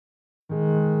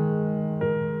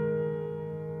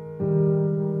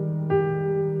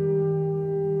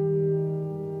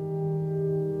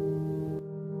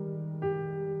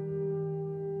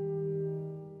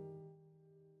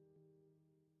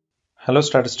Hello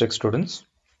statistics students.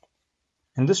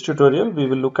 In this tutorial we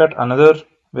will look at another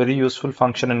very useful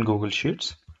function in Google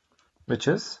Sheets, which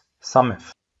is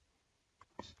SUMIF.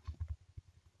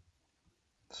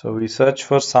 So we search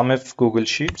for SUMIF Google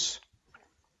Sheets,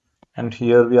 and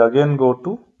here we again go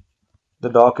to the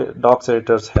docs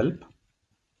editor's help,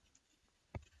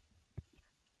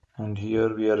 and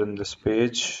here we are in this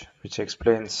page which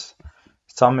explains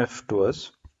SUMIF to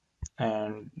us,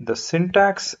 and the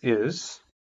syntax is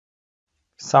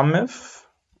SUMIF,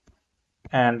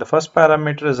 and the first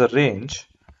parameter is a range,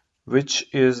 which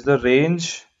is the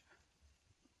range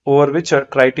over which a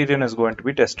criterion is going to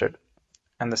be tested.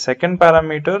 And the second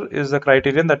parameter is the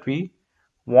criterion that we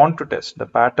want to test, the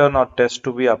pattern or test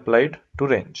to be applied to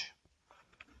range.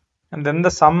 And then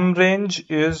the sum range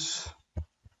is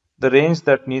the range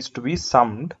that needs to be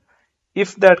summed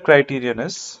if that criterion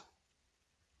is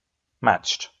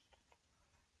matched.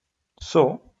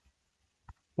 So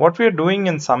what we are doing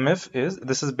in SUMIF is,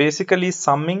 this is basically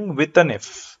summing with an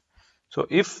if. So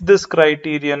if this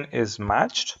criterion is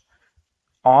matched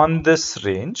on this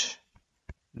range,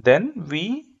 then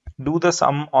we do the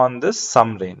sum on this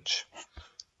sum range.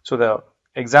 So the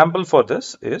example for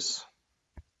this is,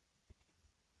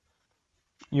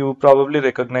 you probably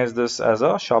recognize this as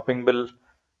a shopping bill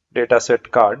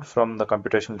dataset card from the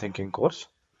computational thinking course.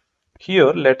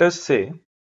 Here let us say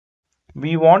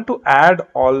we want to add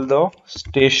all the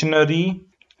stationery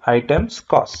items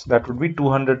costs. That would be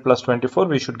 200 plus 24,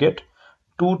 we should get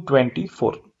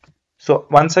 224. So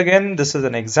once again, this is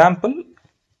an example.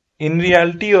 In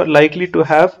reality, you're likely to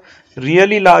have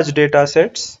really large data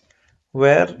sets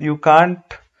where you can't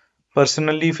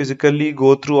personally, physically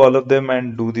go through all of them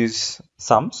and do these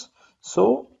sums.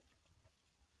 So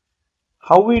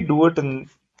how we do it in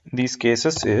these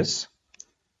cases is,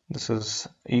 this is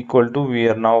equal to, we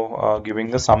are now giving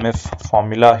the SUMIF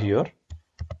formula here,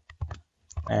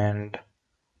 and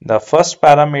the first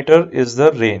parameter is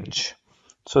the range.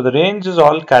 So the range is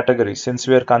all categories. Since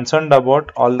we are concerned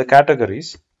about all the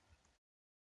categories,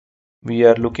 we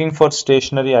are looking for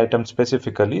stationery items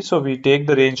specifically, so we take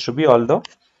the range to be all the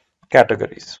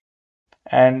categories,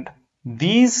 and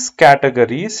these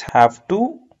categories have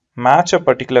to match a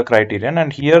particular criterion,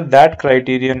 and here that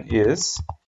criterion is,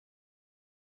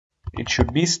 it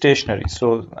should be stationery.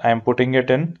 So I am putting it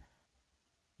in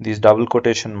these double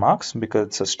quotation marks because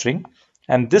it's a string,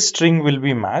 and this string will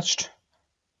be matched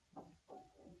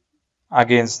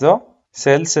against the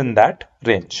cells in that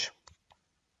range.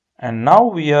 And now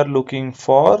we are looking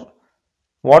for,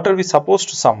 what are we supposed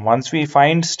to sum? Once we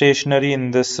find stationery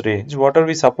in this range, what are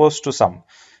we supposed to sum?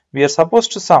 We are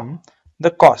supposed to sum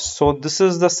the cost. So this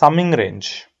is the summing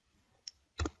range,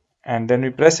 and then we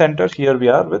press enter. Here we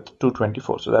are with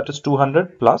 224, so that is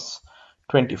 200 plus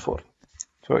 24.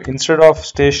 So instead of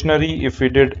stationery, if we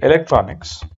did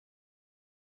electronics,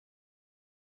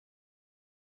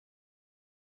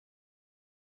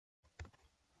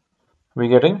 we're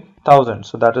getting 1000,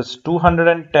 so that is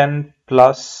 210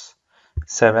 plus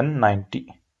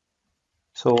 790.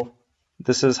 So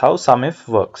this is how SUMIF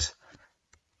works.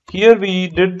 Here we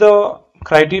did the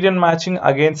criterion matching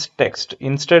against text.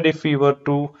 Instead, if we were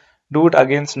to do it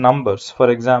against numbers, for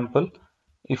example,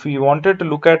 if we wanted to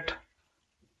look at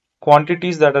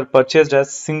quantities that are purchased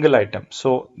as single item,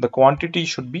 so the quantity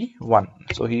should be 1.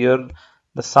 So here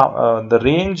the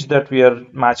range that we are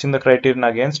matching the criterion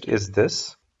against is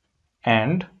this,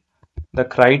 and the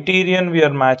criterion we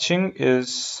are matching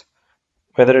is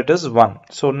whether it is 1.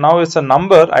 So now it's a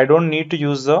number, I don't need to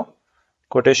use the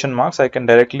quotation marks, I can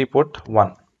directly put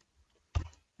 1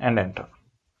 and enter.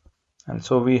 And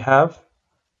so we have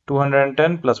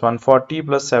 210 plus 140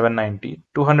 plus 790.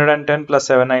 210 plus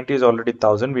 790 is already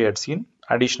 1000, we had seen.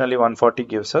 Additionally 140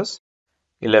 gives us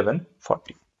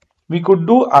 1140. We could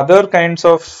do other kinds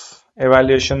of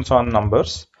evaluations on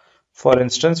numbers. For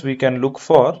instance, we can look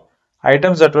for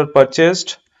items that were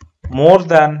purchased more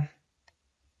than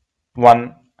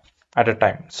 1 at a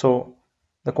time. So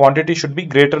the quantity should be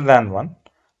greater than 1.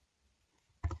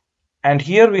 And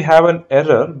here we have an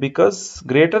error because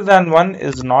greater than 1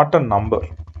 is not a number.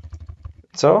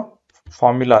 It's a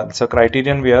formula. It's a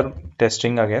criterion we are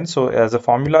testing against. So as a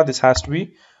formula, this has to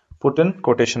be put in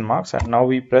quotation marks, and now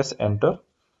we press enter.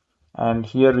 And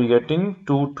here we're getting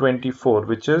 224,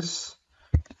 which is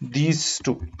these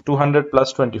two, 200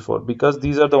 plus 24, because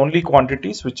these are the only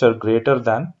quantities which are greater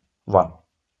than 1.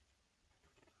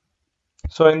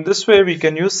 So in this way, we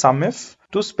can use SUMIF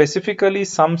to specifically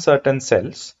sum certain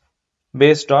cells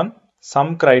based on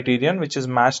some criterion which is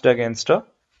matched against a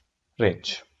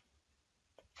range.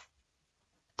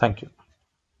 Thank you.